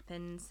would have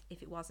happened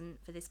if it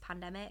wasn't for this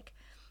pandemic.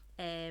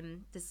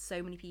 There's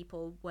so many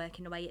people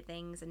working away at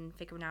things and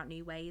figuring out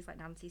new ways, like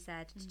Nancy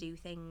said, to do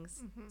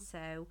things.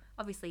 So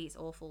obviously it's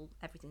awful,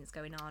 everything that's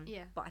going on,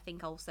 but I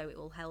think also it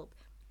will help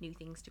new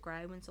things to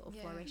grow and sort of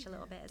flourish a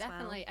little bit as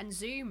Definitely. well. And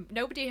Zoom,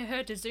 nobody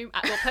heard of Zoom,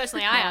 well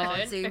personally I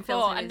hadn't Zoom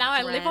before, and now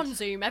I live dread. on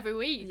Zoom every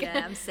week.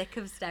 Yeah, I'm sick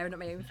of staring at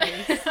my own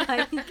face.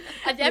 Like,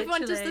 And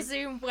everyone does the literally.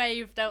 Zoom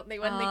wave, don't they,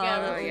 when they go,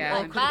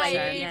 awkward bye,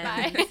 way,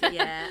 bye.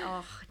 Yeah.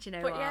 Oh, do you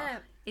know But what? yeah.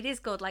 It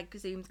is good. Like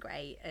Zoom's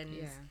great, and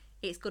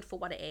it's good for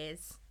what it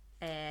is.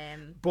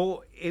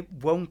 but it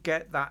won't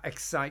get that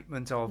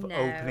excitement of No.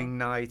 opening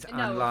night No,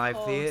 and of live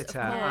course, theatre,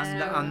 of course.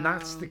 and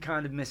that's the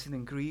kind of missing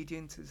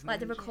ingredient, isn't Like it?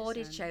 the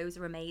recorded shows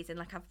are amazing.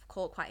 Like I've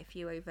caught quite a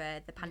few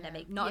over the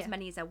pandemic. Not as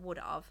many as I would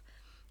have,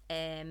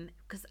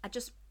 because I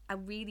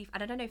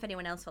don't know if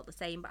anyone else felt the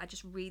same, but I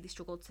just really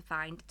struggled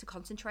to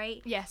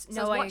concentrate. Yes, So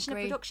no, I I was watching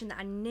agree. a production that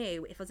I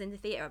knew if I was in the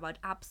theatre I would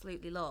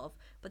absolutely love,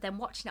 but then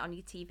watching it on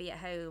your TV at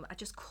home, I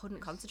just couldn't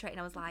concentrate, and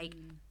I was like,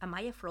 am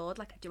I a fraud?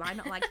 Like, do I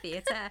not like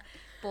theatre?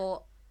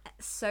 But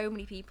so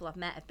many people I've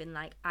met have been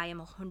like, I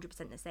am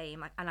 100% the same,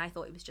 like, and I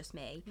thought it was just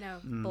me. No.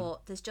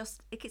 But there's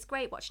just, like, it's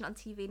great watching it on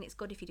TV, and it's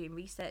good if you're doing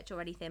research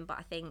or anything, but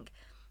I think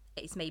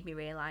it's made me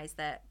realise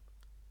that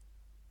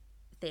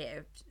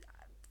theatre,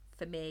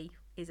 for me,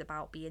 is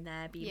about being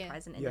there, being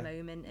present in the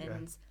moment,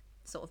 and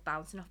sort of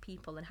bouncing off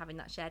people and having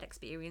that shared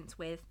experience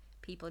with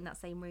people in that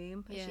same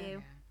room as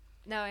you.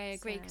 No, I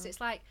agree, because So-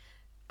 it's like,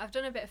 I've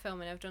done a bit of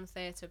filming, I've done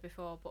theatre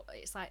before, but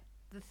it's like,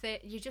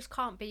 you just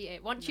can't beat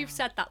it. Once you've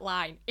said that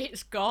line,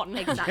 it's gone.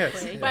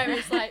 Exactly.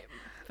 Whereas like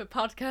for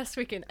podcasts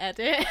we can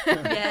edit,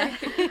 Yeah.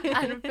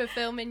 and for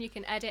filming you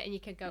can edit and you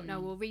can go,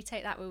 no, we'll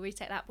retake that.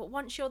 But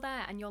once you're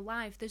there and you're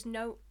live, there's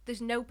no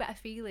better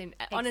feeling,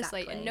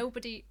 honestly, and Exactly.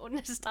 nobody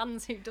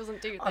understands who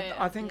doesn't do that.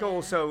 I think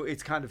also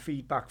it's kind of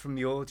feedback from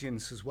the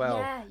audience as well,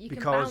 Yeah, you can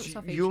because bounce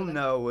off each you'll other.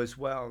 know as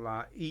well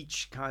that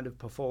each kind of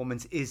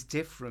performance is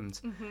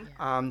different,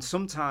 and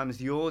sometimes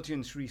the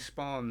audience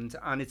respond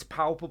and it's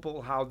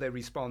palpable how they're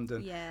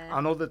responding, Yeah.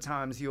 and other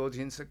times the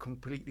audience are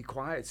completely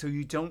quiet, so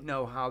you don't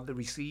know how they're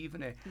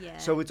receiving it. Yeah.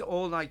 So it's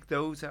all like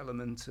those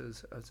elements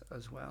as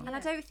well. And I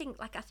don't think,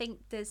 like, I think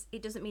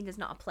it doesn't mean there's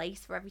not a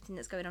place for everything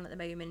that's going on at the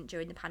moment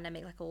during the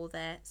pandemic, like all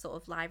the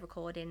sort of live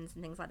recordings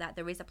and things like that.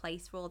 There is a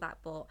place for all that,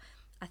 but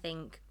I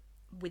think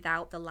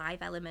without the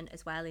live element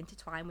as well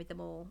intertwined with them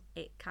all,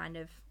 it kind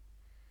of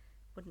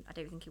I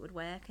don't think it would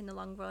work in the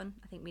long run.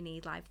 I think we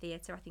need live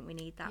theatre. I think we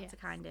need that to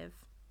kind of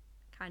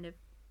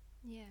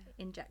Yeah,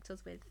 inject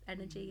us with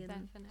energy and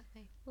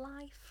definitely.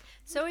 life.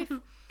 So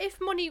if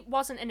money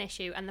wasn't an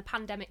issue and the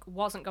pandemic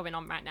wasn't going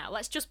on right now,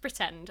 let's just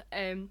pretend.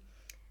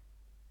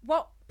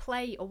 What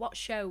play or what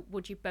show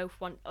would you both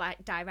want,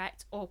 like,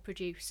 direct or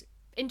produce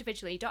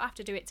individually? You don't have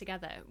to do it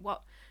together.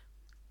 What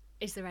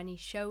is there any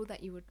show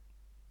that you would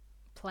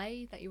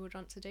play that you would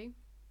want to do?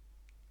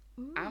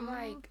 I'm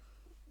like,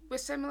 we're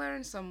similar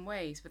in some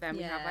ways, but then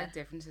we have Yeah. like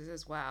differences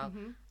as well.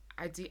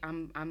 I do.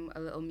 I'm a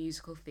little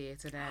musical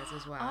theatre nerd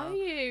as well. Are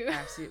you? I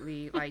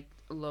absolutely like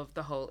love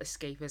the whole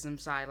escapism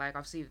side. Like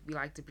obviously we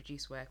like to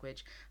produce work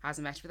which has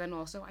a message, but then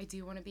also I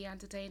do want to be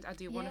entertained. I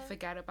do want to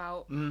forget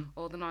about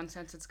all the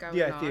nonsense that's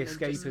going on. The and just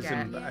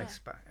escapism get,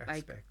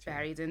 aspect.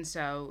 buried in.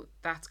 So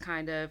that's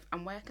kind of,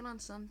 I'm working on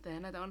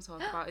something. I don't want to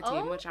talk about it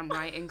too much. I'm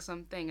writing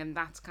something, and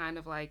that's kind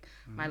of like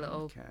my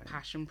little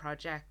passion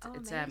project. Oh,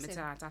 It's amazing. an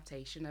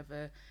adaptation of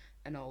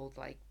an old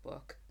like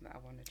book that I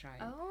want to try.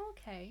 Oh,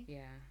 okay.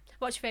 Yeah.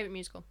 What's your favourite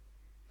musical?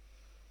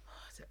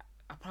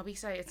 I'd probably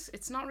say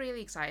it's not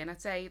really exciting.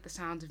 I'd say The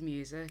Sound of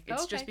Music.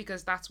 It's Okay. just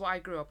because that's what I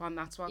grew up on.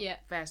 That's what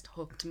first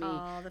hooked me.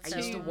 Oh, I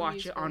used to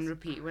watch it on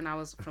repeat when I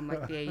was from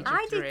like the age of 3.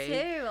 I did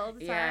too, all the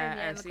time. Yeah, Yeah, I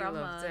my absolutely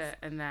loved grandma's. it.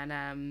 And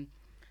then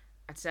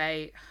I'd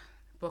say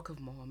Book of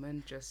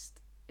Mormon,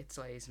 just it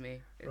slays me.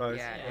 Right.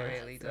 Yeah,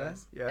 it really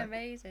does. Yeah.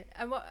 Amazing.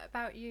 And what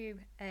about you,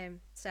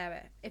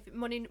 Sarah? If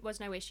money was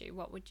no issue,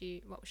 what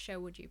show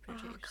would you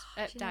produce?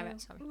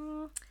 Direct, sorry.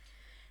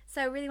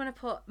 So I really want to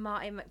put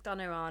Martin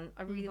McDonagh on.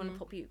 I really want to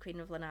put Beauty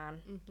Queen of Lanarn.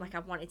 Like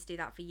I've wanted to do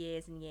that for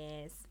years and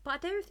years, but I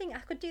don't think I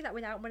could do that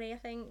without money. I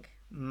think.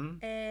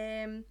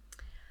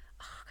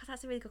 God,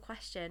 that's a really good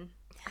question.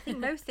 I think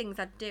most things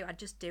I'd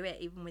just do it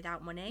even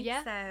without money.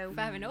 Yeah, So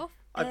fair enough.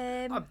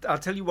 I'll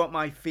tell you what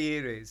my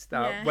fear is,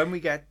 that when we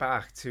get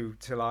back to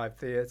live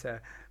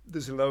theatre,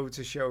 there's loads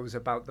of shows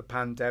about the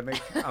pandemic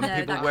and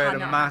people that wearing a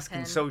cannot mask happen.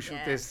 and social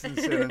Yeah.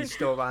 distancing and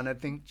stuff, and I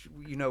think,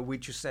 we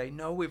just say,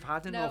 no, we've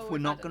had enough, we're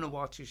we've not had going to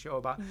watch a show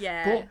about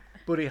Yeah.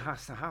 but it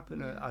has to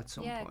happen at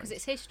some Yeah, point. because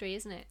it's history,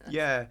 isn't it?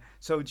 Yeah,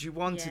 so do you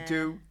want to Yeah.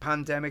 do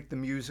Pandemic the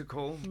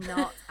musical?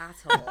 not at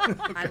all.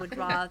 I would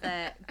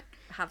rather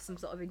have some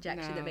sort of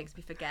injection No. that makes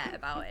me forget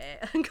about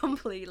it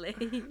completely.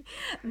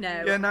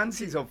 No. Yeah,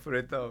 Nancy's up for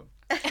it though.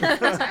 I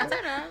don't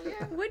know.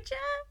 Yeah. Would you?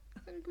 I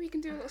think we can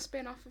do a little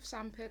spin-off of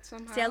Sandpit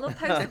somehow. See, I love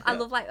I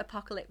love like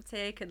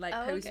apocalyptic and like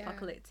Okay.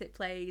 post-apocalyptic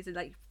plays and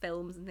like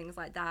films and things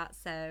like that.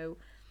 So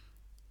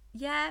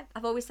yeah,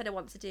 I've always said I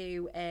want to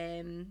do.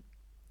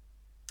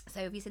 So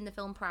have you seen the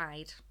film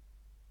Pride?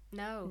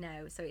 No.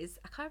 No. So it's,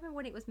 I can't remember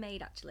when it was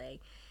made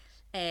actually.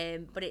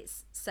 But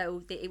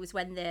it was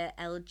when the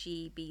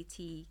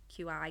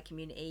LGBTQI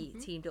community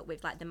teamed up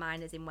with like the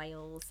miners in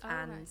Wales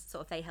and right.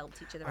 sort of they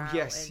helped each other Oh, out.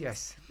 yes, and,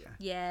 yes. Yeah.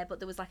 Yeah, but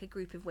there was like a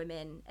group of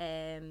women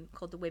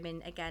called the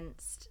Women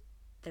Against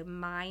the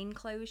Mine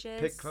Closures.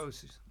 Pit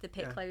closes. The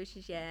pit yeah.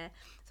 closures, yeah.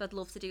 So I'd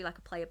love to do like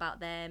a play about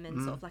them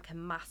and sort of like a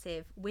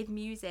massive, with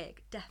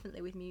music,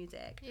 definitely with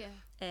music.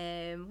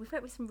 Yeah. We've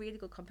worked with some really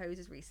good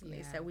composers recently,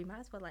 Yeah. so we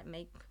might as well like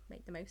make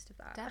the most of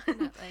that.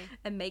 Definitely.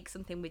 And make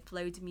something with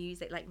loads of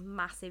music, like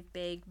massive,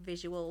 big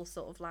visual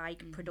sort of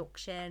like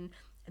production,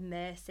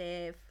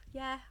 immersive.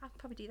 Yeah, I'd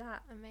probably do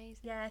that. Amazing.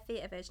 Yeah,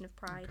 theatre version of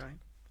Pride.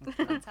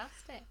 Okay.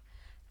 Fantastic.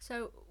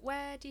 So,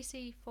 where do you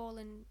see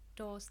Fallen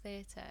Doors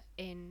Theatre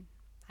in,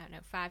 I don't know,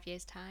 5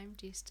 years' time?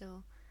 Do you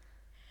still?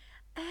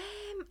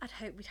 I'd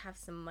hope we'd have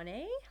some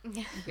money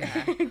Yeah.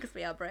 because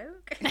we are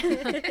broke.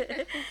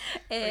 Yeah,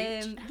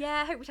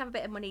 I hope we'd have a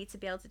bit of money to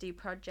be able to do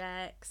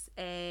projects.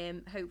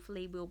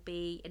 Hopefully we'll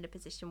be in a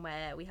position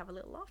where we have a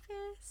little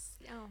office.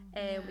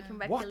 We can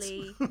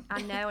regularly.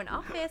 I know, an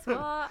office.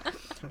 What?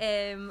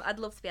 I'd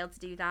love to be able to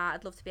do that.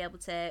 I'd love to be able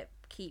to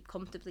keep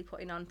comfortably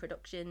putting on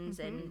productions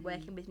and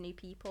working with new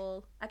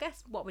people. I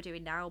guess what we're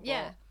doing now,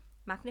 but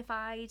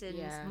magnified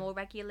and more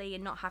regularly,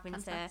 and not having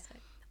Fantastic.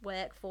 to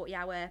work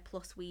 40-hour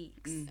plus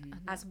weeks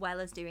as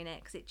well as doing it,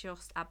 because it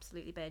just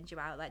absolutely burns you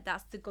out. Like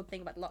that's the good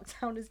thing about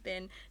lockdown, has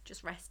been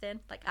just resting,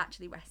 like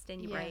actually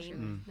resting your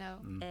brain. No.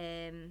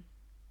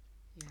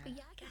 But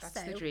yeah, I guess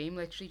That's so. the dream,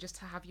 literally, just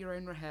to have your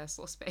own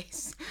rehearsal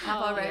space.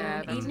 Have our yeah,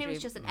 own, that's even the if it's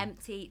dream. just an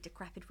empty,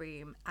 decrepit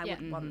room, I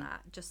would want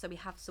that, just so we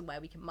have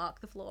somewhere we can mark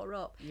the floor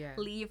up, Yeah.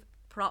 leave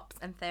props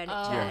and furniture,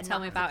 Oh, and tell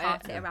not me have to about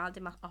cart it. it around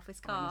in my office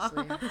car.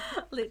 Honestly.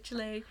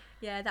 Literally,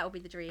 yeah, that would be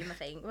the dream. I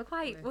think we're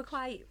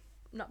quite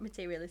not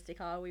materialistic,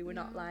 are we? We're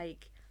not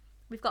like,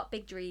 we've got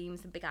big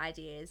dreams and big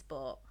ideas,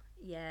 but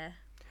yeah.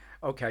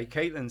 Okay,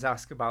 Caitlin's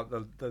asked about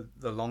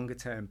the longer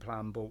term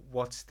plan, but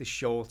what's the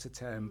shorter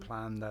term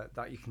plan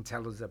that you can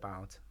tell us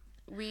about?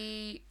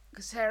 Because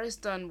Sarah's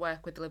done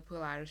work with the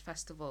Liverpool Irish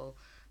Festival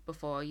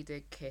before you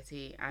did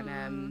Kitty,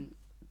 and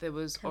there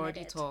was already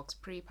Committed. talks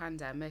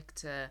pre-pandemic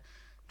to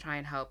try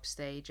and help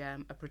stage a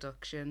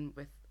production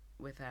with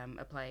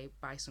a play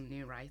by some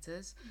new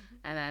writers,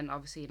 and then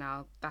obviously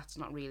now that's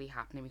not really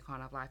happening. We can't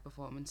have live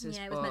performances.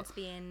 Yeah, it was but meant to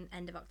be in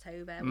end of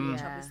October, which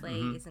Yeah.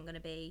 obviously isn't going to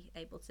be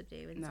able to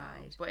do no,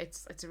 inside. but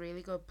it's a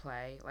really good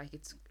play. Like,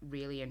 it's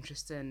really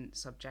interesting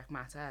subject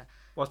matter.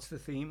 What's the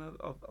theme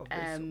of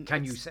this?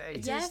 Can you say?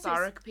 It's Yeah, a so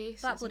historic piece.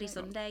 Black isn't Bloody it?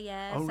 Sunday,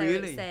 yeah. Oh, so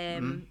really?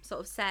 it's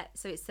sort of set.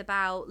 So it's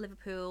about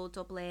Liverpool,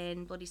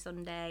 Dublin, Bloody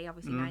Sunday,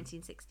 obviously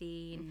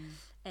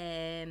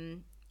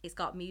 1916. It's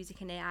got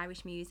music in it,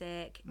 Irish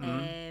music.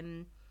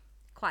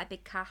 Quite a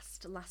big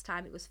cast. Last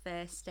time it was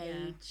first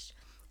staged.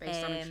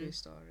 Based on a true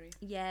story.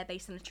 Yeah,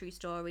 based on a true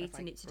story Of,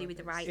 to like, do with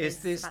the brothers. writers.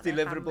 Is this about their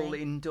deliverable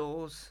family.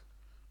 indoors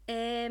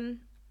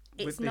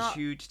It's with not. this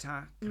huge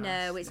cast?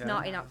 No, it's Yeah.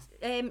 not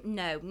in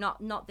no,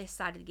 not this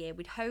side of the year.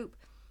 We'd hope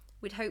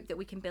we'd hope that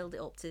we can build it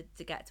up to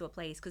get to a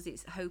place, because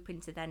it's hoping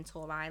to then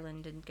tour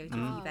Ireland and go to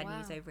a few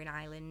venues over in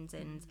Ireland,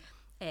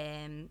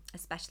 and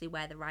especially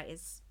where the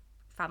writer's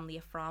family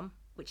are from,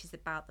 which is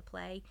about the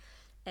play.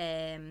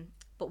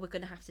 But we're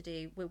going to have to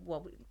do,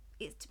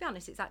 to be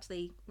honest, it's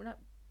actually,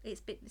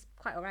 it's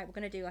quite all right. We're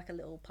going to do like a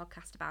little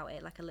podcast about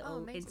it, like a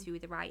little interview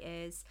with the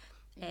writers,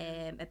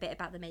 a bit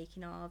about the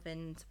making of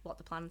and what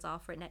the plans are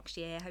for it next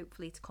year,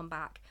 hopefully to come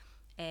back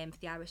for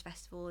the Irish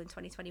Festival in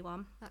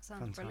 2021. That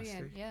sounds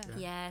brilliant.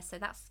 Yeah, so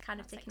that's kind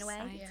of ticking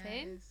away.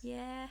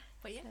 Yeah.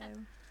 But yeah.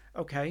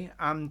 Okay,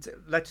 and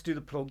let's do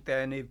the plug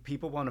then. If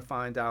people want to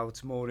find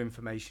out more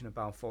information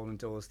about Fallen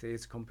Doors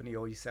Theatre Company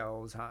or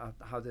yourselves,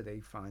 how do they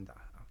find that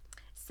out?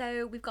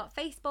 So we've got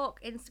Facebook,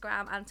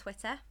 Instagram and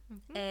Twitter.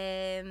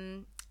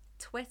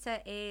 Twitter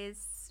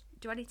is...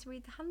 Do I need to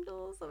read the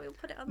handles, or we'll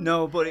put it on?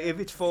 No, but if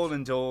it's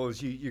Fallen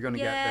Doors, you're going to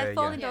get there.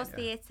 Fallen Doors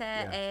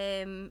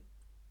Theatre.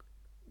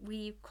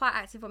 We're quite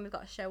active when we've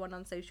got a show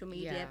on social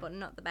media, but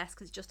not the best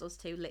because it's just us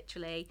two,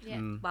 literally,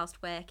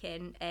 whilst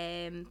working.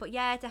 But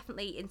yeah,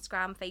 definitely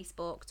Instagram,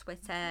 Facebook,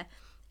 Twitter.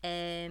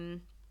 We're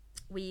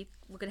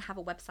going to have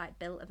a website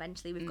built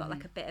eventually. We've got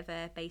like a bit of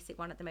a basic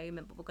one at the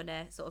moment, but we're going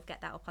to sort of get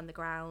that up on the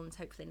ground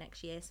hopefully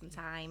next year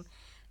sometime.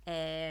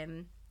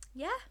 And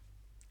you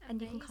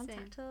can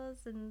contact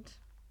us, and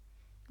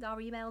our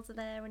emails are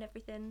there and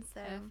everything.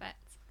 So perfect.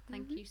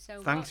 Thank you so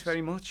much. Thanks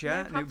very much. No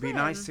and it would be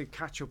problem. nice to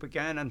catch up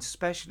again, and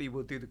especially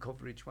we'll do the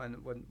coverage when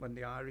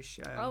the Irish.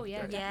 That'd be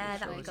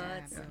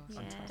good.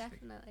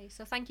 Definitely.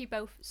 So thank you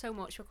both so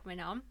much for coming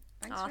on.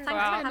 Thanks for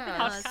having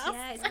us. Podcast.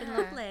 Yeah, it's been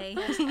lovely.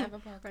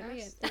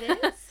 Brilliant.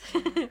 It is.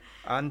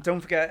 And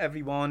don't forget,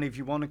 everyone, if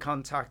you want to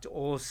contact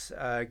us,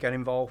 get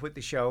involved with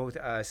the show,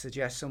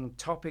 suggest some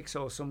topics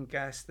or some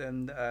guests,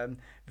 then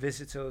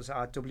visit us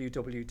at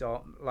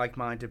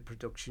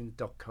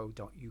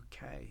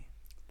www.likemindedproductions.co.uk.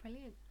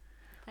 Brilliant.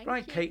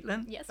 Thank you.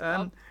 Caitlin. Yes.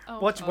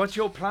 What's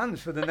your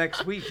plans for the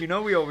next week? You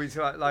know we always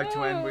like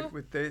to end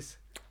with this.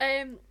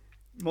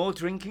 More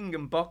drinking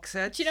and box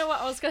sets. Do you know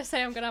what I was going to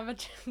say? I'm going to have a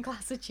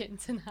glass of gin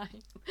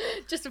tonight.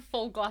 Just a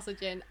full glass of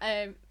gin.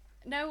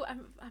 No,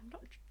 I'm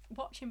not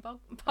watching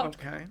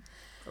Okay.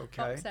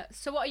 box sets.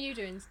 So what are you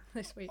doing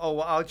this week? Oh,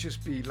 well, I'll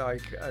just be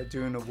like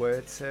doing a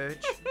word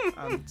search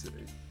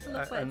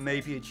and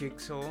maybe a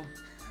jigsaw.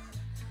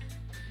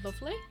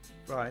 Lovely.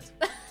 Right.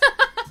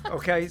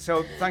 Okay,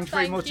 so thanks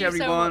very much,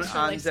 everyone,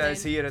 and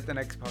see you at the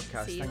next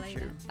podcast. See you Thank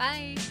later. you.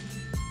 Bye.